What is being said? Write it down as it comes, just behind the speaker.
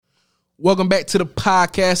Welcome back to the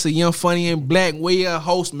podcast of Young Funny and Black. We're your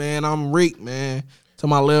host, man. I'm Rick, man. To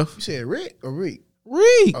my left. You said Rick or Reek?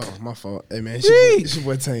 Reek. Oh, my fault. Hey, man. Reek. It's your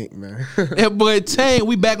boy Tank, man. That boy Tank.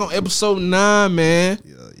 We back on episode 9, man.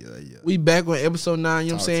 Yeah. We back on episode 9.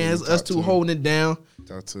 You know what I'm saying? It's us two holding it down.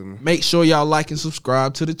 Talk to me. Make sure y'all like and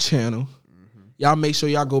subscribe to the channel. Y'all make sure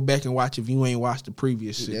y'all go back and watch if you ain't watched the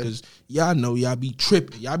previous shit. Because y'all know y'all be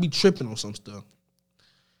tripping. Y'all be tripping on some stuff.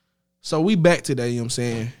 So we back today, you know what I'm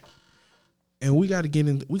saying? And we gotta get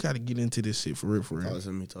into this shit for real.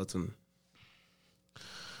 Talk to me.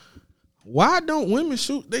 Why don't women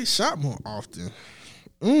shoot they shot more often?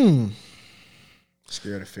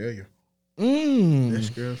 Scared of failure. They're They're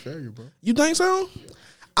scared of failure, bro. You think so?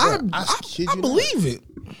 I believe it.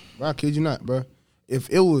 Bro, I kid you not, bro.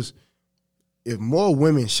 If more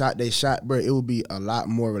women shot they shot, bro, it would be a lot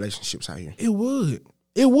more relationships out here. It would.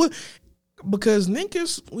 Because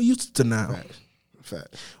niggas, we used to deny.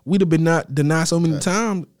 Fact. We'd have been not denied so many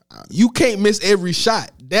times. You can't miss every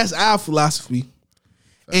shot. That's our philosophy.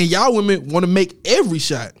 And y'all women want to make every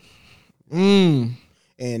shot. And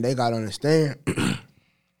they gotta understand,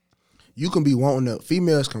 you can be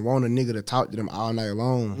females can want a nigga to talk to them all night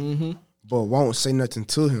long, but won't say nothing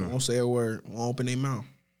to him. Won't say a word. Won't open their mouth.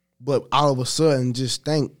 But all of a sudden just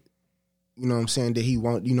think, you know what I'm saying, that he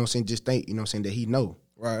won't, you know what I'm saying, just think, you know what I'm saying, that he know.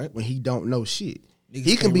 Right. When he don't know shit. Niggas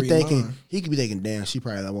He can be mine. thinking, damn, she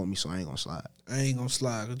probably don't want me, so I ain't gonna slide. I ain't gonna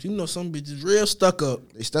slide. Cause you know some bitches real stuck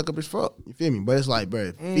up. They stuck up as fuck. You feel me? But it's like,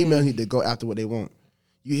 bro, females need to go after what they want.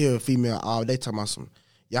 You hear a female all day talking about some,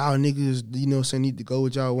 y'all niggas, you know what I'm saying, need to go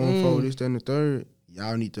with y'all one for this, that, and the third.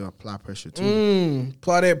 Y'all need to apply pressure too.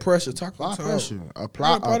 Apply that pressure. Apply pressure.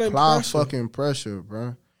 Apply pressure. fucking pressure,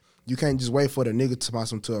 bro. You can't just wait for the nigga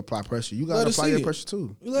to apply pressure. You gotta apply your pressure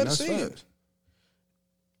too. You let it see it.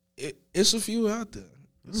 It's a few out there.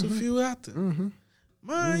 It's a few out there.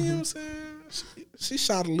 Mine, you know what I'm saying? She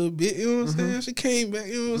shot a little bit, you know what I'm saying? She came back,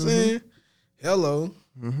 you know what I'm saying? Hello.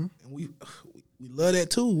 And we love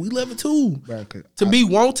that too. We love it too. Bro, to be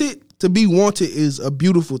wanted is a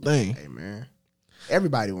beautiful thing. Hey man.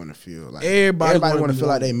 Everybody wanna feel like everybody wanna feel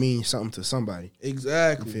like they mean something to somebody.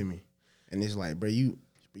 Exactly. You feel me? And it's like, bro, you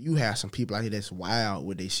have some people out here that's wild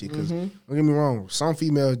with their shit. Cause don't get me wrong, some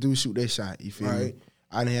females do shoot their shot. You feel me?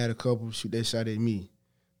 I done had a couple shoot their shot at me,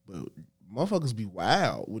 but motherfuckers be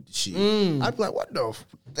wild with the shit. I be like, what the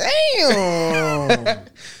damn?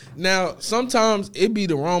 Now sometimes it be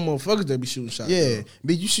the wrong motherfuckers that be shooting shots. Yeah, though.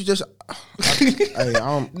 but you should just. I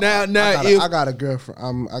got a girlfriend.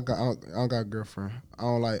 I don't got a girlfriend. I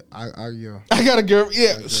don't like. I got a girl.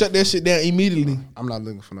 Yeah, shut that shit down immediately. I'm not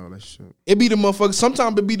looking for no relationship. It be the motherfuckers.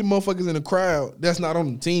 Sometimes it be the motherfuckers in the crowd that's not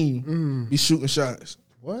on the team. Be shooting shots.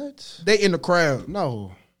 What? They in the crowd.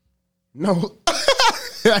 No. You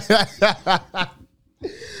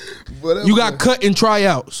got cut in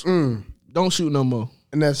tryouts. Don't shoot no more.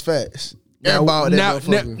 And that's facts. Now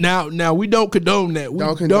we don't condone that. We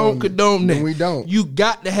don't condone that. We don't. You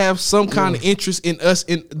got to have some kind of interest in us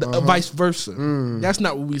and vice versa. That's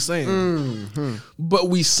not what we saying. But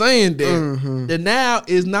we saying that denial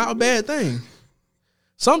is not a bad thing.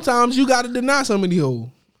 Sometimes you got to deny some of these hoes.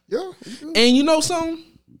 Yeah. And you know something?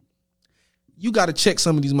 You got to check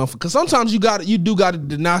some of these motherfuckers. Because sometimes you do got to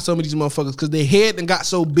deny some of these motherfuckers because their head done got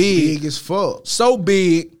so big as fuck. So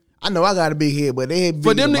big. I know I got a big head, but they head big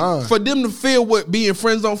for them to feel what being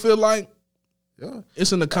friends don't feel like. Yeah,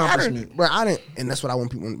 it's an accomplishment. And that's what I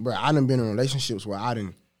want people. Bro, I done been in relationships where I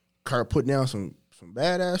done put down some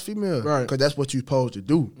badass females, right? Because that's what you supposed to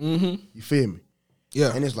do. You feel me?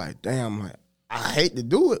 Yeah. And it's like, damn, like I hate to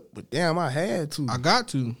do it, but damn, I had to. I got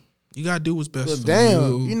to. You gotta do what's best. But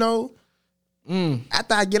damn, you know.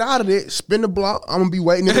 After I get out of it, spin the block. I'm gonna be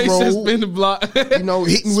waiting in the road. Spin the block. You know,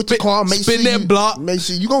 hit me with the car. Spin that block. Make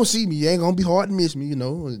sure you gonna see me. You ain't gonna be hard to miss me. You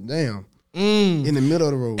know, damn. In the middle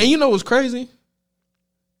of the road. And you know what's crazy?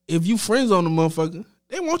 If you friends on the motherfucker,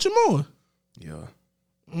 they want you more. Yeah.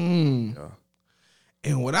 Yeah.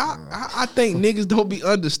 And what I think niggas don't be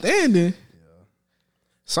understanding. Yeah.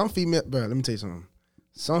 Some female, bro. Let me tell you something.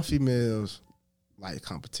 Some females like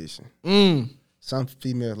competition. Some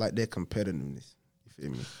females like that competitiveness. You feel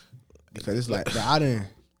me? Because it's like, I didn't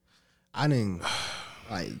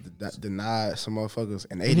like deny some motherfuckers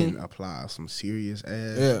and they didn't apply some serious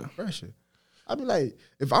ass pressure. I'd be like,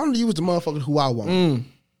 if I'm you was the motherfucker who I want,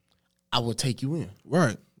 I would take you in.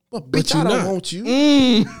 Right. But bitch, I don't want you.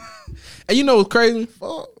 And you know what's crazy?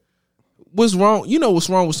 Fuck. What's wrong? You know what's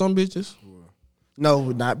wrong with some bitches? No,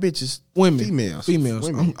 not bitches. Women. Females.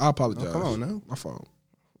 Women. I apologize. Oh, come on now. My fault.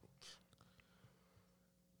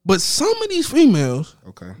 But some of these females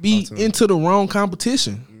be into the wrong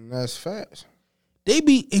competition. That's facts. they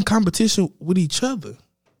be in competition with each other.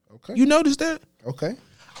 Okay. You notice that? Okay.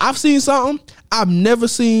 I've seen something I've never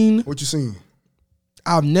seen. What you seen?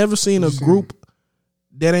 I've never seen a group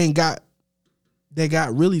that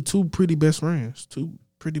got really two pretty best friends. Two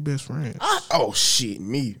pretty best friends. Oh shit,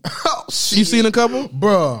 me. Oh shit. You seen a couple?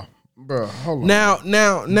 Bruh, hold on. Now.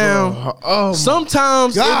 Bruh. Oh,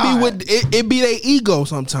 sometimes it be their ego.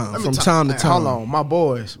 Sometimes from time to time. Hold on,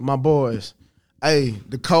 my boys. Hey,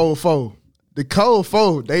 the cold foe.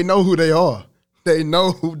 They know who they are. They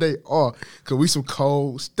know who they are. Cause we some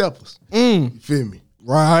cold steppers. You feel me?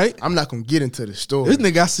 Right. I'm not gonna get into the story. This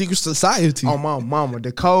nigga got secret society. Oh my mama,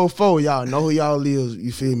 the cold foe. Y'all know who y'all is.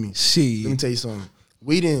 You feel me? Shit. Let me tell you something.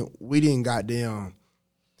 We didn't goddamn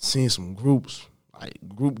seen some groups, like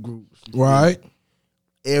groups. Right.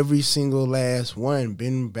 Every single last one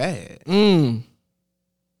been bad.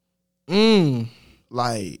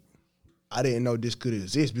 Like, I didn't know this could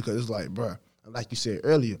exist because it's like, bruh, like you said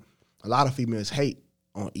earlier, a lot of females hate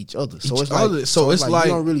on each other. So it's like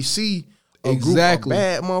you don't really see a group of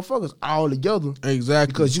bad motherfuckers all together.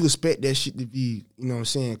 Exactly. Because you expect that shit to be, you know what I'm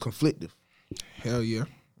saying, conflictive. Hell yeah.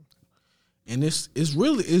 And it's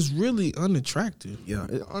really unattractive. Yeah,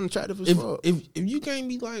 it's unattractive as fuck. If you can't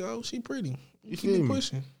be like, oh, she pretty, you keep it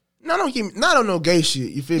pushing. No, don't give me not on no gay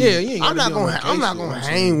shit. You feel me? Yeah, you ain't I'm not gonna gonna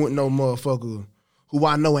hang with no motherfucker who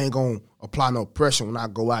I know ain't gonna apply no pressure when I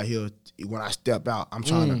go out here. When I step out, I'm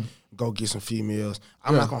trying to go get some females.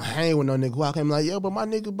 I'm not gonna hang with no nigga who I can be like, yo, but my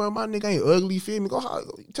nigga ain't ugly. You feel me? Go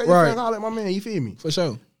tell your friend, holler at my man. You feel me? For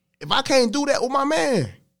sure. If I can't do that with my man,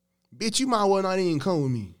 bitch, you might well not even come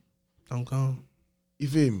with me. Don't come. You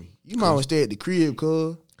feel me? You might well stay at the crib,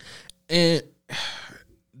 cuz. And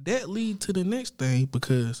that lead to the next thing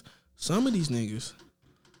because some of these niggas,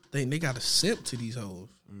 they got to simp to these hoes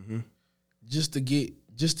just to get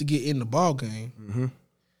in the ball game,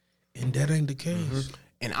 and that ain't the case.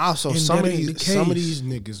 And also some of these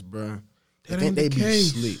niggas, bro, I think they be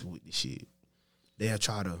slick with the shit. They'll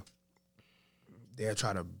try to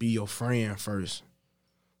be your friend first,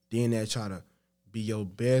 then they'll try to be your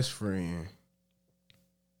best friend.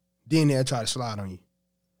 Then they'll try to slide on you.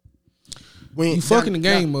 You fucking the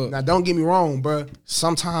game up. Now, don't get me wrong, bro.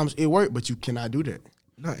 Sometimes it works, but you cannot do that.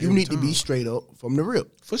 You need to be straight up from the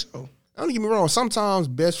rip. For sure. Don't get me wrong. Sometimes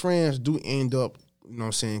best friends do end up, you know what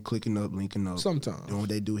I'm saying, clicking up, linking up. Sometimes. Doing what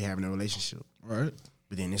they do, having a relationship. Right.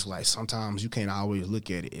 But then it's like sometimes you can't always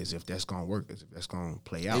look at it as if that's gonna work, as if that's gonna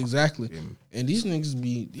play out. Exactly. And these niggas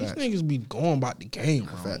be going about the game,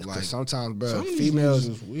 bro. Like sometimes, bro, some females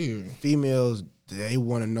is weird. Females, they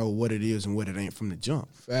want to know what it is and what it ain't from the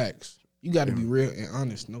jump. Facts. You got to be real and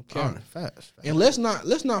honest, no cap. Facts. And let's not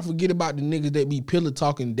forget about the niggas that be pillar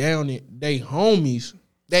talking down it. They homies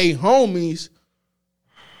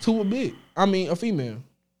to a female,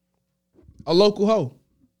 a local hoe.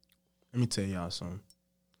 Let me tell y'all something.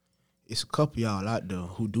 It's a couple y'all out there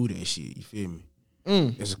who do that shit. You feel me?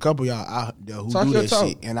 There's a couple y'all out there who do that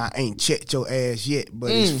shit, and I ain't checked your ass yet,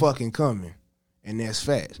 but it's fucking coming, and that's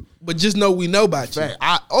facts. But just know we know about you.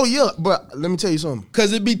 But let me tell you something.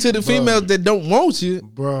 Cause it be to the females that don't want you,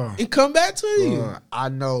 bro, and come back to you. I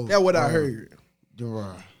know. That's what I heard.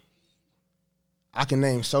 Bro, I can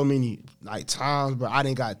name so many like times, but I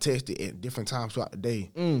didn't got texted at different times throughout the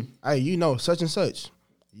day. Hey, you know such and such.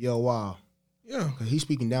 Yo, wow. Yeah. Cause he's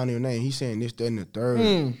speaking down your name. He's saying this, that, and the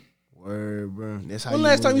third. Word, bro. That's how. When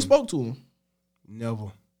last time you spoke to him? Never.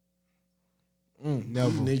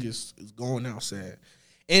 Never. These niggas is going outside.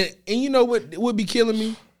 And you know what would be killing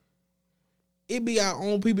me? It be our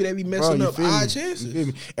own people that be messing up our chances. You feel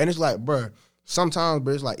me? And it's like, bro, sometimes,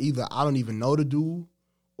 bro, it's like either I don't even know the dude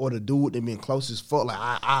or the dude that been close as fuck. Like,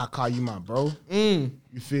 I call you my bro. You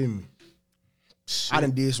feel me? Shit. I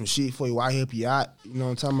done did some shit for you. I help you out. You know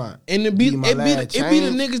what I'm talking about? And it be the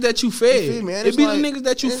niggas that you fed. You feel me? It be the niggas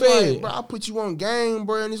that you fed. Like, bro, I put you on game,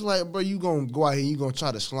 bro, and it's like, bro, you gonna go out here, you gonna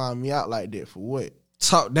try to slime me out like that for what?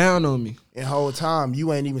 Talk down on me. And the whole time,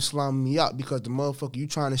 you ain't even sliming me out because the motherfucker you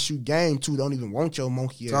trying to shoot game to don't even want your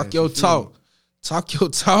monkey ass. Talk your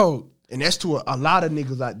talk. And that's to a lot of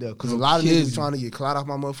niggas out there. Because a lot of niggas be trying to get clout off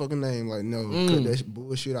my motherfucking name. Like, no, cut that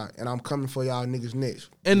bullshit out. And I'm coming for y'all niggas next.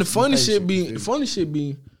 And the funny shit be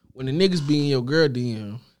when the niggas be in your girl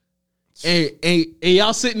DM and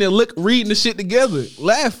y'all sitting there reading the shit together,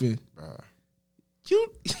 laughing.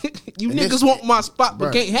 You niggas want my spot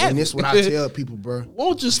but can't have it. And that's what I tell people, bro.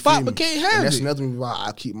 Want your spot but can't have it. And that's another reason why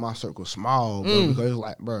I keep my circle small, bro. Because it's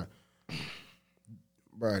like, bro,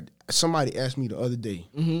 somebody asked me the other day.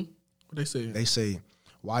 What they say? They say,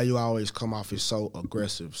 why you always come off as so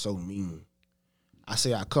aggressive, so mean? I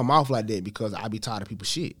say I come off like that because I be tired of people's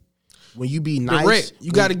shit. when you be nice, direct.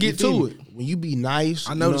 You got to get to it. When you be nice,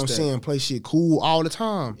 I you know what noticed I'm that. saying, play shit cool all the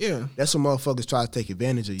time. Yeah. That's when motherfuckers try to take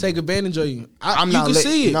advantage of you. Take advantage of you. I'm you not can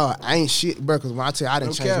see it. No, I ain't shit, bro. Because when I tell you, I done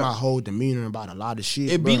No changed cap. my whole demeanor about a lot of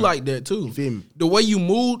shit. It be like that too. You feel me? The way you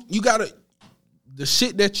move, you gotta. The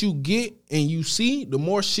shit that you get and you see, the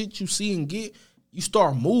more shit you see and get, you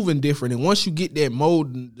start moving different. And once you get that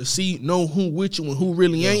mode and to see, know who with you and who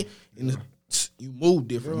really ain't, and you move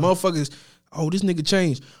different. Motherfuckers, oh, this nigga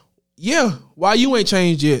changed. Yeah, why you ain't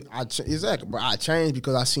changed yet? Exactly, bro. I changed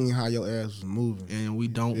because I seen how your ass was moving. And we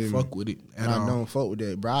don't fuck with it at And all. I don't fuck with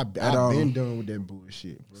that, bro. I've been done with that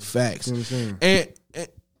bullshit, bro. Facts. You know what I'm saying?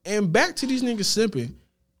 And back to these niggas simping.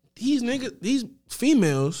 These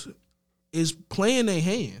females is playing their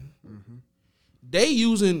hand. They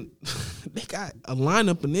using, they got a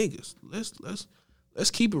lineup of niggas. Let's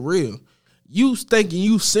keep it real. You thinking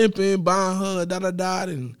you simping, buying her,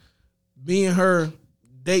 and being her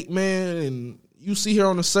date man, and you see her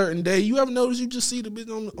on a certain day. You ever notice you just see the bitch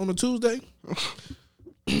on a Tuesday?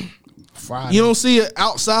 Friday. You don't see it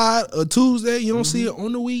outside a Tuesday. You don't see it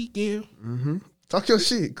on the weekend. Talk your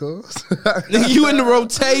shit, cuz. Nigga, you in the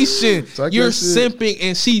rotation. Talk You're your shit. simping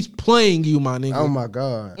and she's playing you, my nigga. Oh my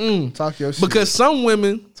God. Talk your shit. Because some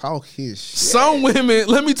women, Talk his shit. some women,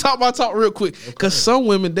 let me talk my talk real quick. Because some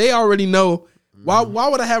women, they already know, why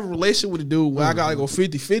would I have a relationship with a dude where I gotta go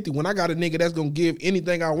 50-50 when I got a nigga that's gonna give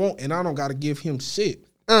anything I want and I don't gotta give him shit.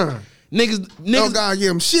 Niggas Don't gotta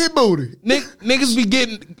give him shit booty. niggas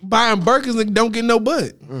be buying Birkins and don't get no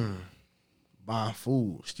butt. Buying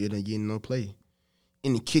food, still ain't getting no play.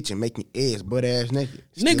 In the kitchen, making eggs, butt ass naked.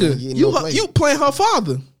 Still ain't getting no play. You playing her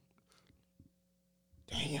father.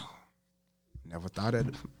 Damn. Never thought of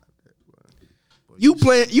it. You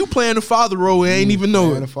playing the father role and ain't even know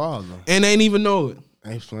Playing it. the father. And ain't even know it.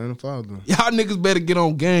 I ain't playing the father. Y'all niggas better get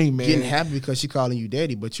on game, man. Getting happy because she calling you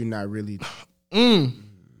daddy, but you're not really. You're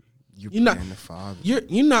You're not- playing the father.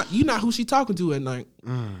 You're not who she talking to at night.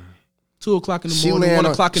 2 o'clock in the She morning, laying 1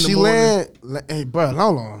 on- o'clock in the she morning. laying- Hey, bro,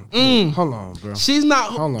 hold on. Hold on, bro. She's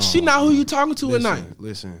not. Hold on. She not who you talking to at night.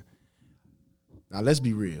 Listen. Now, let's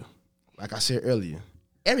be real. Like I said earlier,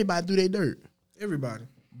 everybody do their dirt. Everybody.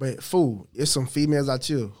 But, fool, it's some females out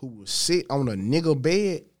here who will sit on a nigga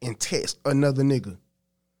bed and text another nigga.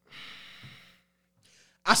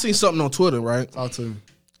 I seen something on Twitter, right? Talk to me.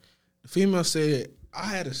 The female said,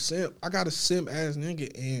 I got a simp ass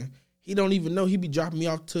nigga and he don't even know he be dropping me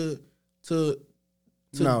off to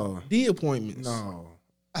No. D appointments. No.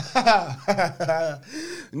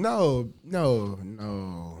 No.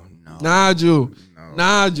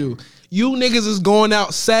 Nigel. You niggas is going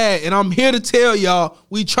out sad, and I'm here to tell y'all,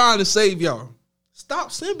 we trying to save y'all. Stop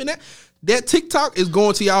simping. That TikTok is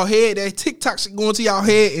going to y'all head. That TikTok's going to y'all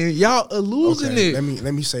head, and y'all are losing it.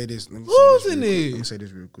 Let me say this. Let me say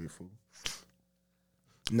this real quick, fool.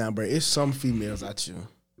 Now, bro, it's some females out here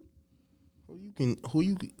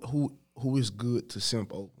who is good to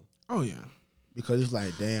simp over. Oh yeah. Because it's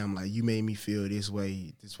like, damn, like you made me feel this way,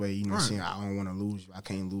 you know what I'm Right. saying? I don't want to lose you. I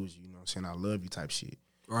can't lose you, you know what I'm saying? I love you type shit.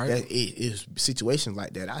 Right. That it's situations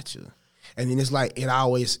like that out here. And then it's like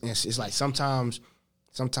it's like sometimes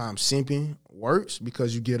simping works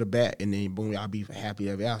because you get a bat and then boom, y'all be happy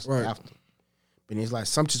ever after. Right. But it's like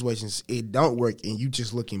some situations it don't work and you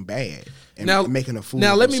just looking bad and Now making a fool.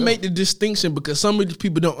 Now of let me yourself. make the distinction because some of these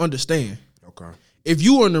people don't understand. Okay. If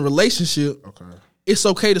you are in a relationship, Okay. it's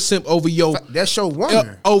okay to simp over your That's your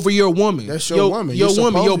woman. over your woman. That's your woman. Your You're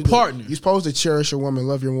woman, your supposed to- partner. You're supposed to cherish your woman,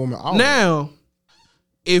 love your woman. Always. Now,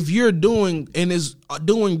 if you're doing and is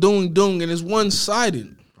doing and it's one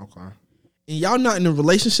sided, Okay. and y'all not in a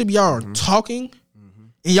relationship, y'all are talking,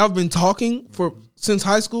 and y'all been talking since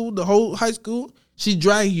high school, the whole high school. She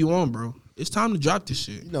dragging you on, bro. It's time to drop this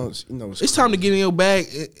shit. You know, It's time to get in your bag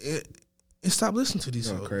and stop listening to these.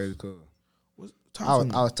 so hoes. crazy. Cool. Talk I to was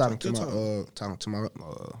me. talking to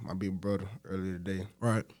my big brother earlier today.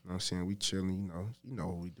 Right. You know what I'm saying? We chilling, you know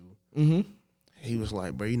what we do. Mm-hmm. He was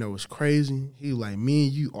like, bro, you know what's crazy? He was like, me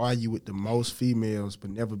and you argue with the most females but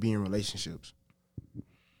never be in relationships.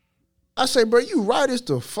 I say, bro, you right as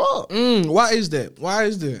the fuck. Why is that? Why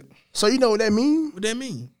is that? So you know what that mean? What that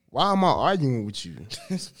mean? Why am I arguing with you?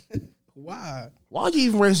 Why? Why you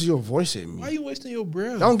even raising your voice at me? Why you wasting your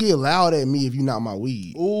breath? Don't get loud at me if you not my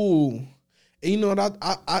weed. Ooh. And you know what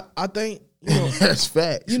I think? You know, That's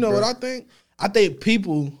facts. you know bro. what I think? I think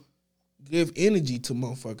people give energy to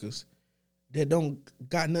motherfuckers that don't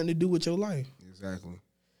got nothing to do with your life. Exactly.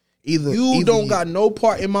 Either You don't got no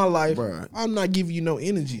part in my life. Bruh. I'm not giving you no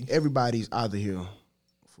energy. everybody's either here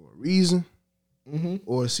for a reason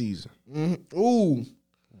or a season. Ooh.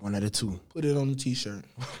 One of the two. Put it on the t-shirt.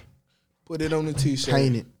 Put it on the t-shirt.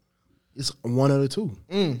 Paint it. It's one of the two.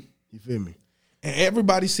 Mm. You feel me? And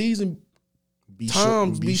everybody's season Be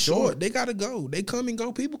short. They gotta go. They come and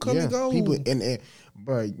go. People come and go. People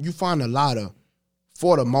bro, you find a lot of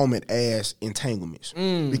for the moment ass entanglements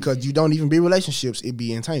because you don't even be relationships. It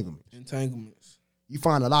be entanglements. You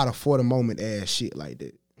find a lot of for the moment ass shit like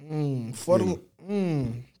that. Talk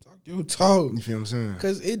your talk. You feel what I'm saying?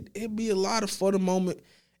 Because it be a lot of for the moment,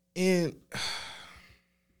 and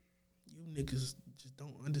you niggas just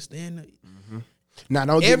don't understand that. Mm-hmm. Now,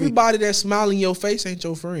 don't everybody that's smiling in your face ain't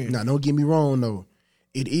your friend. Now, don't get me wrong though.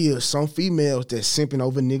 It is some females that's simping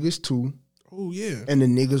over niggas too. Oh yeah, and the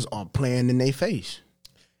niggas are playing in their face,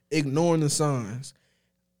 ignoring the signs.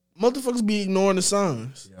 Motherfuckers be ignoring the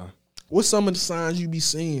signs. Yeah. What's some of the signs you be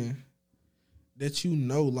seeing that you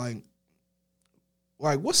know, like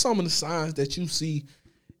what's some of the signs that you see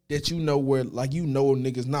that you know where, like, you know,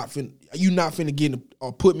 niggas not finna get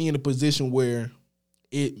or put me in a position where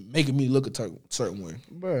it making me look a certain way.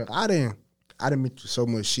 Bro, I didn't been through so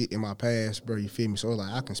much shit in my past, bro. You feel me? So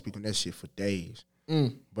like I can speak on that shit for days.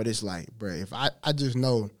 But it's like, bro, if I just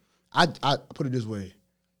know, I put it this way,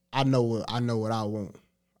 I know what I want.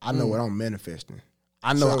 I know what I'm manifesting.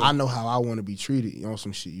 I know how I want to be treated on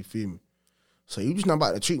some shit. You feel me? So you just not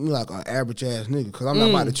about to treat me like an average ass nigga, because I'm not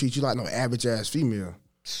about to treat you like no average ass female.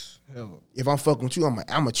 Hello. If I'm fucking with you, I'm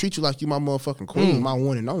gonna treat you like you my motherfucking queen, my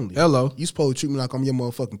one and only. Hello. You supposed to treat me like I'm your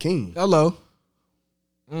motherfucking king. Hello.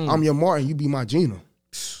 I'm your Martin, you be my Gina.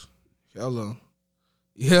 Hello.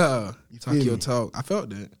 Yeah. You talk your talk. I felt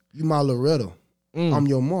that. You my Loretta. I'm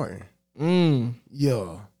your Martin.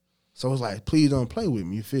 Yeah. So it's like, please don't play with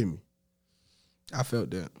me. You feel me? I felt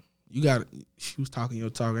that. You got it. She was talking your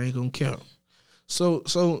talk. I ain't gonna count. So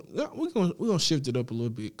yeah, we're gonna shift it up a little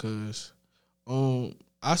bit, because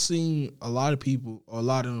I seen a lot of people, or a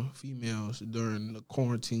lot of females during the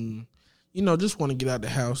quarantine, you know, just want to get out the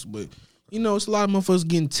house, but you know, it's a lot of motherfuckers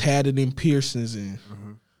getting tatted and piercings. And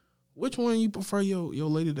which one you prefer your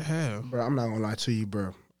lady to have? Bro, I'm not gonna lie to you,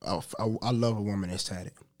 bro. I love a woman that's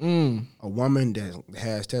tatted. A woman that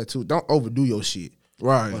has tattoos. Don't overdo your shit.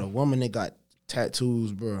 Right. But a woman that got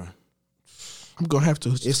tattoos, bro. I'm gonna have to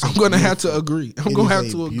agree. I'm gonna have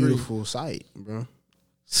to agree. Beautiful sight, bro.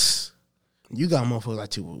 You got motherfuckers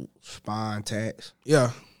like you with spine tats. Yeah.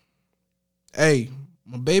 Hey,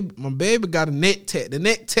 my baby got a neck tat. The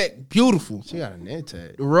neck tat beautiful. She got a neck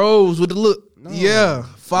tat. The rose with the look. No, yeah,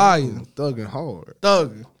 fire. Thugging hard.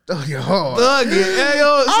 Thugging hard. Thugging. Hey, you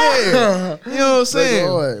know what I'm saying? You know what I'm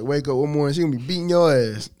saying? Wake up one morning, she gonna be beating your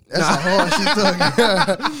ass. That's how hard she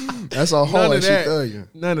thugging. That's how hard she thugging.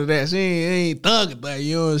 None of that. She ain't thugging,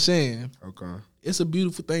 you know what I'm saying? Okay. It's a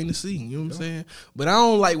beautiful thing to see, you know what I'm saying? But I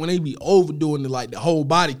don't like when they be overdoing it, like the whole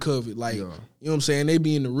body covered. Like, you know what I'm saying? They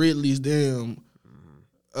be in the Ridley's damn,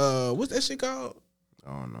 what's that shit called? I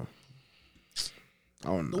don't know.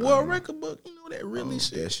 The world record book, you know that Ridley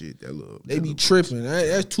shit? That shit, that little. They be tripping.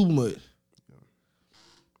 That's too much. Yeah.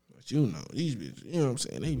 But you know, these bitches, you know what I'm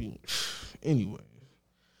saying? They be, anyway.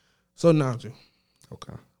 So, Najee.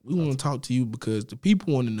 Okay. We want to talk to you because the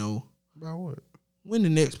people want to know. About what? When the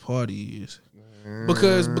next party is.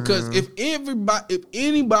 Because if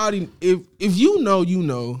anybody, if you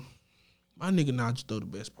know, my nigga Najee throw the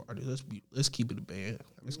best party. Let's keep it a band.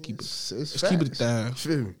 Let's keep it a thing.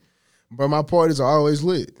 Feel me? But my parties are always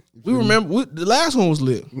lit. We remember the last one was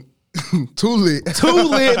lit. Too lit.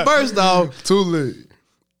 First off. Too lit.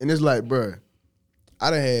 And it's like, bro, I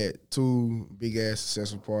done had 2 big ass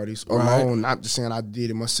successful parties on my own. Not just saying I did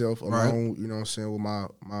it myself on my own, you know what I'm saying, with my you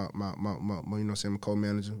know what I'm saying, my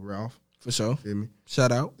co-manager, Ralph. For sure. Feel me?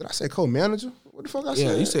 Shout out. Did I say co-manager? What the fuck I said?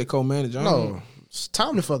 Yeah, you said co-manager. No. It's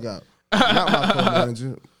time to fuck out. Not my co-manager.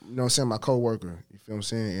 You know what I'm saying? My co-worker. You feel what I'm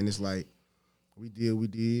saying? And it's like, we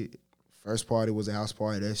did. First party was a house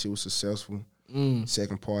party. That shit was successful.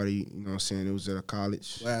 Second party, you know what I'm saying, it was at a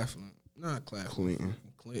college. Claflin. Not Claflin.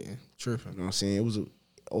 Clinton. Tripping. You know what I'm saying? It was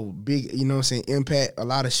a big, you know what I'm saying, impact. A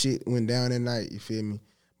lot of shit went down that night, you feel me?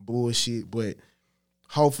 Bullshit. But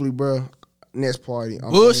hopefully, bro, next party.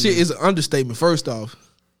 Bullshit is an understatement, first off.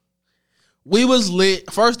 We was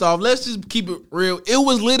lit. First off, let's just keep it real. It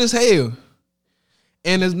was lit as hell.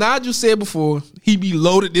 And as Nigel said before, he be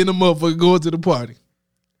loaded in the motherfucker going to the party.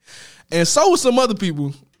 And so was some other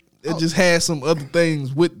people that just had some other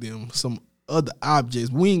things with them, some other objects.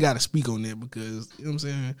 We ain't got to speak on that because, you know what I'm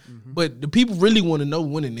saying? But the people really want to know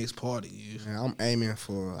when the next party is. Man, I'm aiming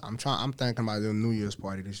for, I'm thinking about doing New Year's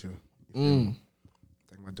party this year. Thinking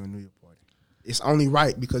about doing New Year's party. It's only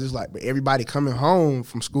right because it's like, but everybody coming home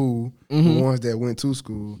from school, the ones that went to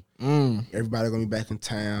school, everybody going to be back in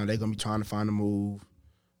town. They going to be trying to find a move.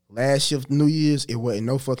 Last shift New Year's, it wasn't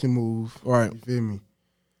no fucking move. Right. You feel me?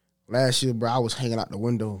 Last year, bro, I was hanging out the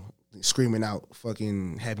window, screaming out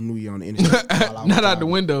fucking Happy New Year on the interstate. Not out the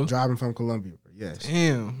window. Driving from Columbia, bro. Yes.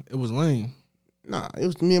 Damn, it was lame. Nah, it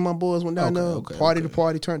was me and my boys went down there. Party to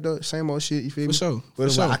party, turned up, same old shit, you feel me? For sure. But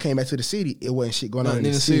it's like I came back to the city, it wasn't shit going on in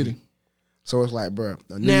the city. So it's like, bro,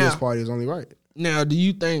 a New Year's party is only right. Now, do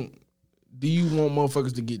you want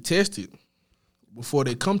motherfuckers to get tested before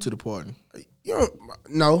they come to the party?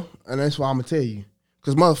 No, and that's why I'm going to tell you.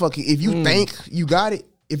 Because, motherfucker, if you think you got it,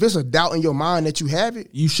 if it's a doubt in your mind that you have it,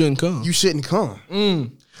 you shouldn't come. You shouldn't come.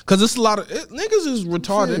 Because it's a lot of niggas is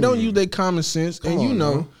retarded. They don't use their common sense. Come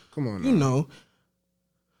on, you know.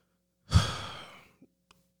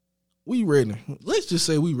 We ready. Let's just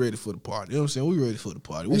say we ready for the party. You know what I'm saying? We ready for the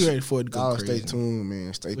party. We ready for it to go crazy. Stay tuned,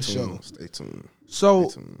 man. Stay tuned. Sure. Stay tuned.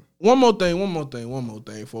 So, one more thing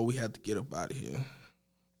before we have to get up out of here.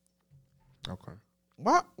 Okay.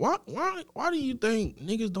 Why do you think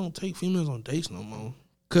niggas don't take females on dates no more?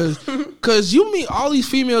 Cause you meet all these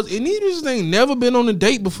females and these bitches ain't never been on a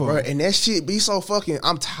date before. Bro, and that shit be so fucking,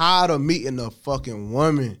 I'm tired of meeting a fucking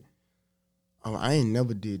woman. I ain't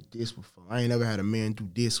never did this before. I ain't never had a man do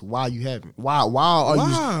this. Why you haven't? Why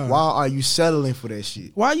are you settling for that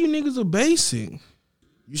shit? Why you niggas are basic?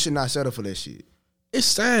 You should not settle for that shit. It's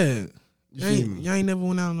sad. You feel me? Y'all ain't never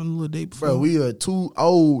went out on a little date before. Bro, we are too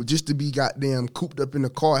old just to be goddamn cooped up in the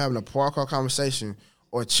car having a park car conversation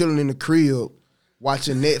or chilling in the crib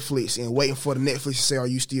watching Netflix and waiting for the Netflix to say, are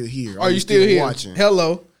you still here? Are you still here? Watching?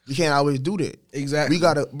 Hello. You can't always do that. Exactly. We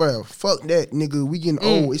gotta, bro, fuck that, nigga. We getting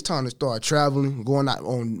old. It's time to start traveling, going out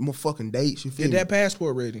on more fucking dates. You feel me? Get that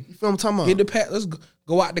passport ready. You feel what I'm talking about? Let's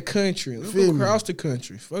go out the country. Let's go across the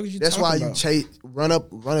country. Fuck is you That's talking why about? you run up.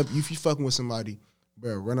 If you fucking with somebody,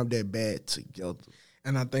 bro, run up that bag together.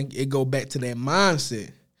 And I think it go back to that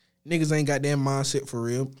mindset. Niggas ain't got that mindset for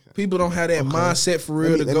real. People don't have that mindset for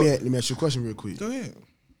real. Let me ask you a question real quick. Go ahead.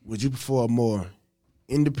 Would you prefer a more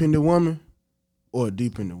independent woman or a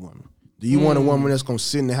dependent woman? Do you want a woman that's gonna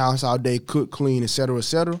sit in the house all day, cook, clean, et cetera,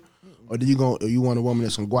 or do you want a woman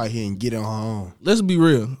that's gonna go out here and get it on her own? Let's be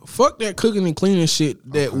real. Fuck that cooking and cleaning shit.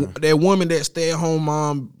 That woman, that stay at home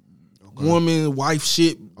mom, woman, wife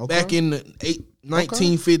shit back in the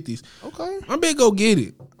 1950s. Okay, I better go get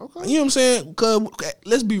it. Okay, you know what I'm saying? Cause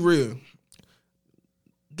let's be real.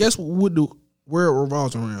 Guess what the world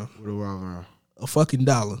revolves around? A fucking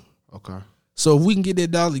dollar. Okay. So if we can get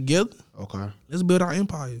that dollar together, okay, let's build our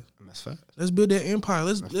empire. That's fact. Let's build that empire.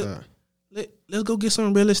 Let's go get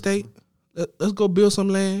some real estate. Let's go build some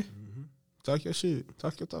land. Mm-hmm. Talk your shit.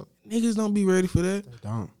 Talk your talk. Niggas don't be ready for that. They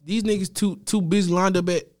don't. These niggas too busy lined up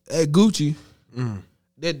at Gucci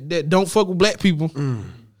that don't fuck with black people.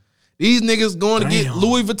 These niggas going to get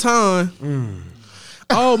Louis Vuitton.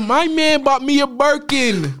 Oh, my man bought me a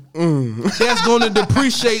Birkin. That's going to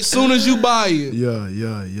depreciate soon as you buy it. Yeah.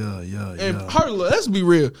 And let's be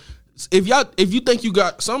real. If you think you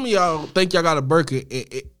got, some of y'all think y'all got a Birkin,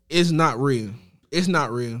 it's not real. It's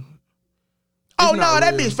not real. Oh no,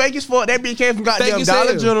 that bitch fake as fuck. That bitch came from goddamn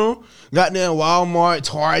Dollar General, goddamn Walmart,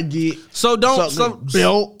 Target. So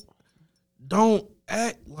belt. Don't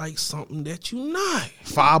act like something that you not.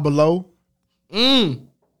 Five Below.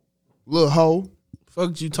 Little hoe.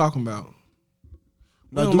 Fuck you talking about?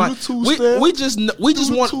 Now, we just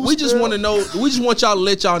want to know. We just want y'all to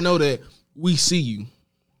let y'all know that we see you,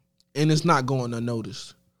 and it's not going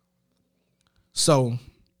unnoticed. So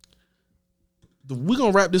we're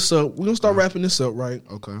gonna wrap this up. We're gonna start wrapping this up, right?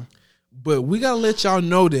 Okay. But we gotta let y'all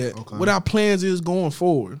know that what our plans is going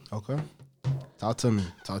forward. Okay. Talk to me.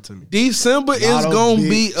 December is gonna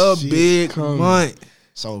be a big month.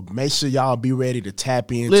 So make sure y'all be ready to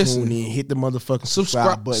tap in, tune in, hit the motherfucking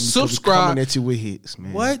subscribe button. Subscribe. Coming at you with hits,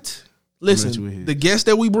 man. What? Listen, the guests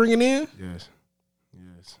that we bringing in. Yes.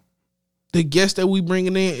 The guests that we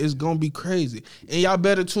bringing in is gonna be crazy, and y'all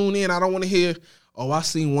better tune in. I don't want to hear, oh, I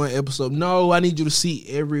seen one episode. No, I need you to see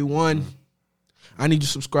everyone. I need you to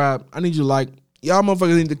subscribe. I need you to like. Y'all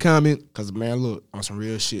motherfuckers need to comment. Cause man, look, on some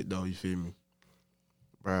real shit though. You feel me,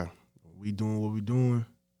 bruh? We doing what we doing.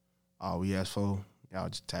 All we ask for. Y'all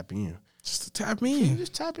just tap in. Just tap in.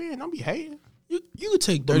 Just tap in. Don't be hating. You could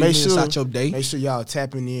take 30 minutes out your day. Make sure y'all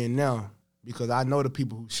tapping in now. Because I know the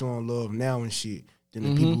people who showing love now and shit than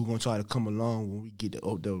the people who gonna try to come along when we get the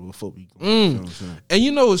up there before we go. You know what I'm saying? And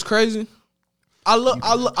you know what's crazy? I love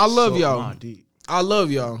y'all. I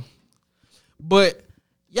love y'all. But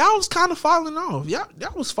y'all was kind of falling off. Y'all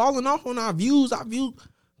was falling off on our views.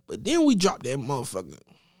 But then we dropped that motherfucker.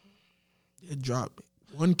 It dropped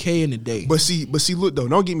 1K in a day. But see, look though,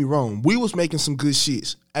 don't get me wrong. We was making some good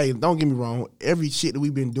shits. Hey, don't get me wrong. Every shit that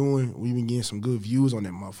we've been doing, we've been getting some good views on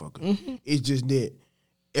that motherfucker. It's just that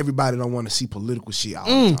everybody don't want to see political shit all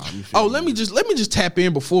the time. You feel me? let me just tap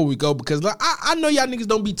in before we go, because like, I know y'all niggas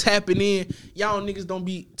don't be tapping in. Y'all niggas don't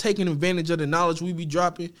be taking advantage of the knowledge we be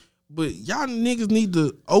dropping. But y'all niggas need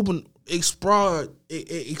to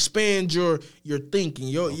expand your thinking,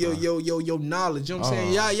 your knowledge. You know what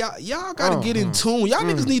I'm saying? Y'all gotta get in tune. Y'all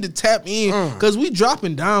niggas need to tap in, because we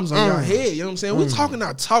dropping dimes on y'all head. You know what I'm saying? We talking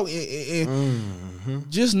our talk, and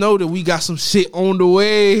just know that we got some shit on the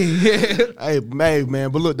way. Hey,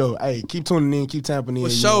 man, but look though, hey, keep tuning in, keep tapping in. For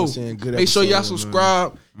sure. Make sure y'all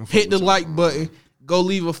subscribe, hit the like button, go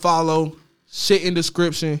leave a follow, shit in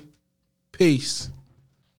description. Peace.